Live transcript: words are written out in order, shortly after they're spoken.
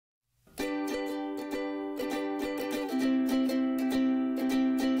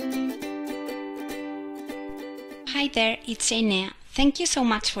Hi there, it's Enea. Thank you so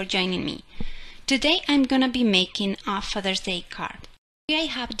much for joining me. Today I'm gonna be making a Father's Day card. Here I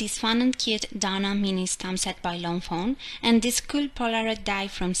have this fun and cute Donna mini stamp set by Lawn Fawn and this cool Polaroid die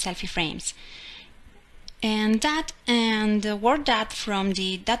from Selfie Frames. And the word that from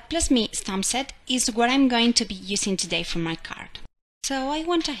the That Plus Me stamp set is what I'm going to be using today for my card. So I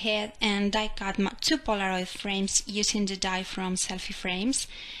went ahead and die cut my 2 Polaroid frames using the die from Selfie Frames,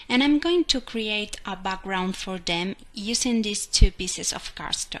 and I'm going to create a background for them using these 2 pieces of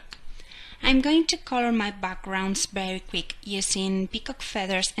cardstock. I'm going to color my backgrounds very quick using peacock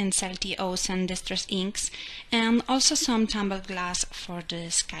feathers and salty O's and distress inks, and also some tumbled glass for the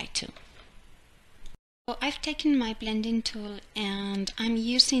sky too. So I've taken my blending tool and I'm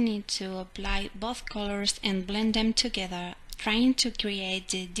using it to apply both colors and blend them together, trying to create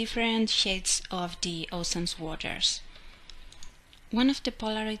the different shades of the ocean's waters. One of the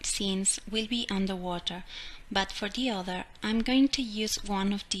Polaroid scenes will be underwater, but for the other I'm going to use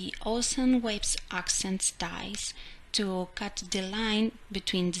one of the Ocean Waves Accents dies to cut the line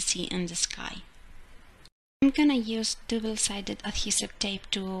between the sea and the sky. I'm gonna use double-sided adhesive tape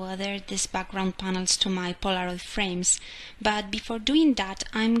to adhere these background panels to my Polaroid frames, but before doing that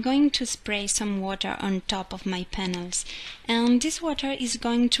I'm going to spray some water on top of my panels, and this water is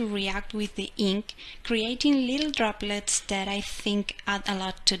going to react with the ink, creating little droplets that I think add a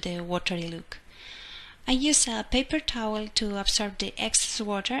lot to the watery look. I use a paper towel to absorb the excess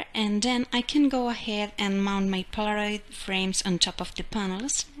water, and then I can go ahead and mount my Polaroid frames on top of the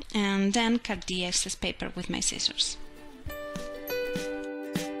panels and then cut the excess paper with my scissors.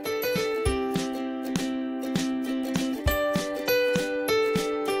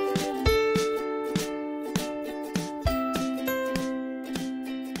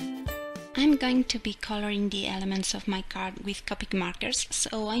 I'm going to be coloring the elements of my card with Copic markers,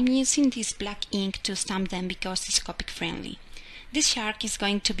 so I'm using this black ink to stamp them because it's Copic friendly. This shark is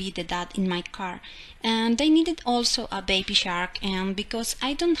going to be the dad in my card, and I needed also a baby shark, and because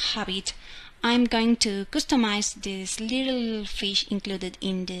I don't have it, I'm going to customize this little fish included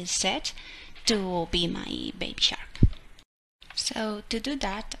in the set to be my baby shark. So to do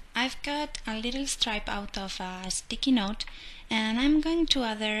that, I've got a little stripe out of a sticky note and I'm going to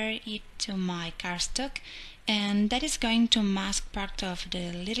adhere it to my cardstock, and that is going to mask part of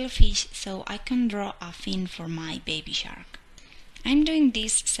the little fish so I can draw a fin for my baby shark. I'm doing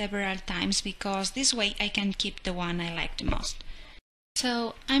this several times because this way I can keep the one I like the most.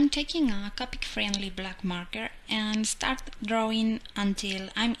 So I'm taking a Copic friendly black marker and start drawing until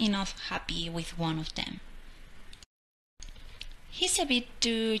I'm enough happy with one of them. He's a bit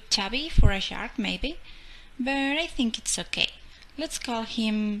too chubby for a shark maybe, but I think it's okay. Let's call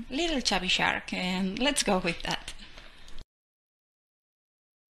him Little Chubby Shark and let's go with that.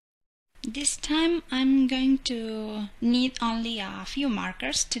 This time I'm going to need only a few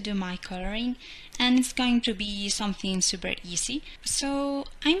markers to do my coloring, and it's going to be something super easy. So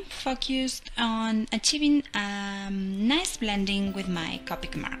I'm focused on achieving a nice blending with my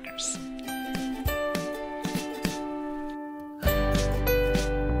Copic markers.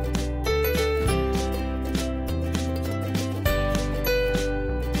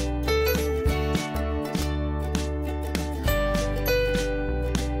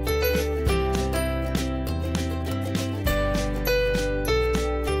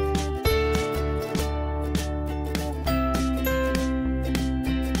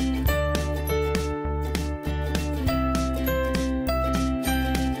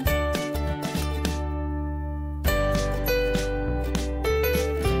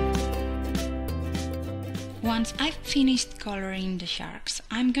 Once I've finished coloring the sharks,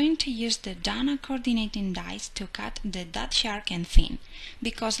 I'm going to use the Donna coordinating dies to cut the dad shark and fin.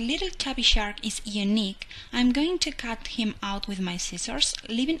 Because Little Chubby Shark is unique, I'm going to cut him out with my scissors,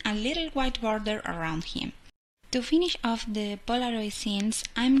 leaving a little white border around him. To finish off the Polaroid scenes,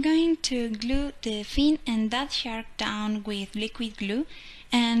 I'm going to glue the fin and dad shark down with liquid glue,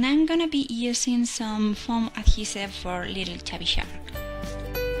 and I'm gonna be using some foam adhesive for Little Chubby Shark.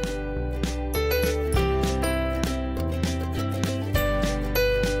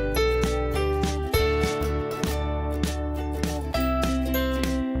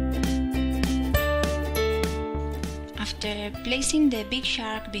 After placing the big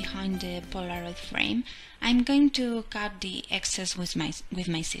shark behind the Polaroid frame, I'm going to cut the excess with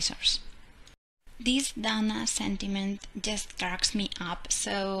my scissors. This Donna sentiment just cracks me up,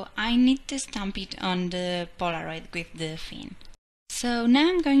 so I need to stamp it on the Polaroid with the fin. So now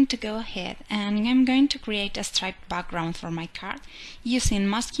I'm going to go ahead and I'm going to create a striped background for my card using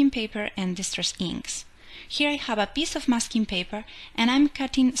masking paper and distress inks. Here I have a piece of masking paper and I'm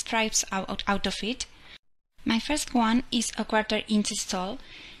cutting stripes out of it. My first one is a 1/4 inch tall,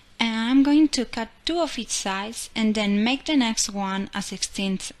 and I'm going to cut 2 of each size and then make the next one a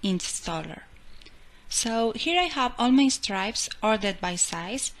 16th inch taller. So here I have all my stripes ordered by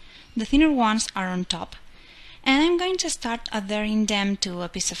size. The thinner ones are on top, and I'm going to start adhering them to a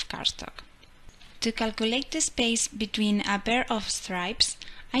piece of cardstock. To calculate the space between a pair of stripes,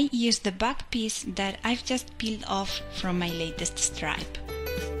 I use the back piece that I've just peeled off from my latest stripe.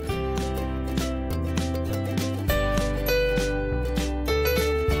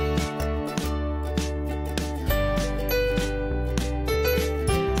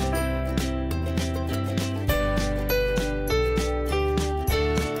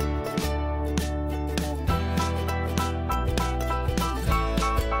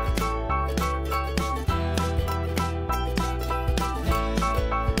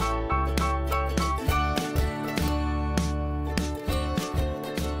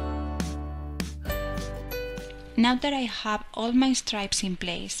 Now that I have all my stripes in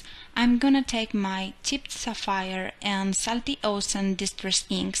place, I'm gonna take my chipped sapphire and salty ocean distress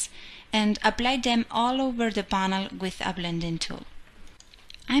inks and apply them all over the panel with a blending tool.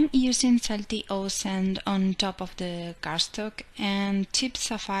 I'm using salty ocean on top of the cardstock and chipped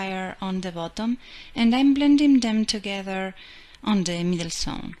sapphire on the bottom, and I'm blending them together on the middle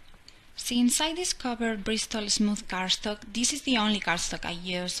zone. Since I discovered Bristol smooth cardstock, this is the only cardstock I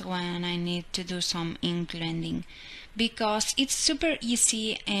use when I need to do some ink blending, because it's super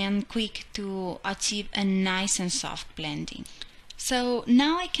easy and quick to achieve a nice and soft blending. So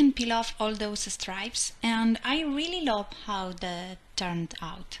now I can peel off all those stripes, and I really love how that turned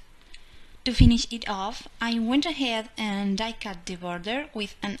out. To finish it off, I went ahead and die cut the border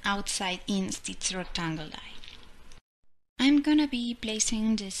with an outside-in stitch rectangle die. I'm gonna be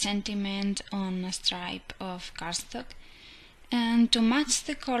placing the sentiment on a stripe of cardstock, and to match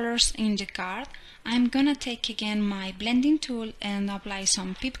the colors in the card, I'm gonna take again my blending tool and apply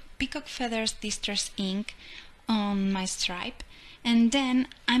some peacock feathers distress ink on my stripe, and then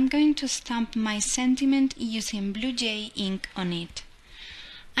I'm going to stamp my sentiment using Blue Jay ink on it.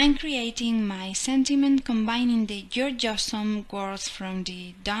 I'm creating my sentiment combining the Your Jawsome words from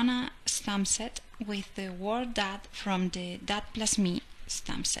the Donna stamp set with the word Dad from the Dad Plus Me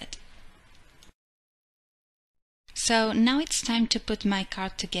stamp set. So now it's time to put my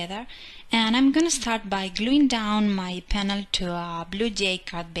card together, and I'm gonna start by gluing down my panel to a Blue Jay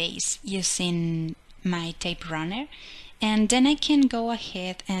card base using my tape runner, and then I can go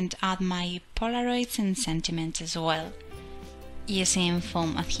ahead and add my Polaroids and sentiments as well using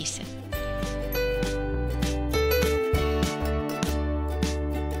foam adhesive.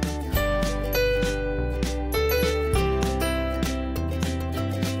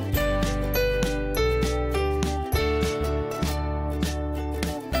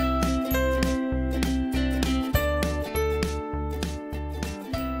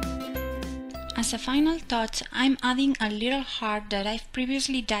 As a final touch, I'm adding a little heart that I've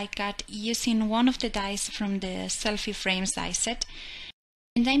previously die cut using one of the dies from the selfie frames die set,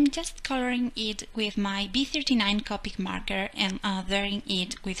 and I'm just coloring it with my B39 Copic marker and adhering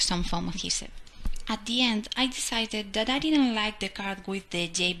it with some foam adhesive. At the end, I decided that I didn't like the card with the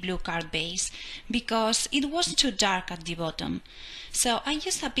J Blue card base because it was too dark at the bottom. So I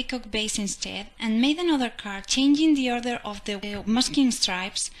used a peacock base instead and made another card changing the order of the masking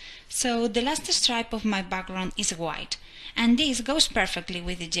stripes, so the last stripe of my background is white, and this goes perfectly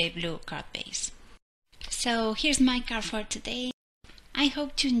with the J Blue card base. So here's my card for today. I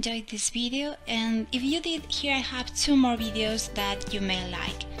hope you enjoyed this video, and if you did, here I have 2 more videos that you may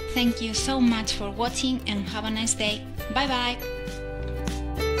like. Thank you so much for watching and have a nice day. Bye bye!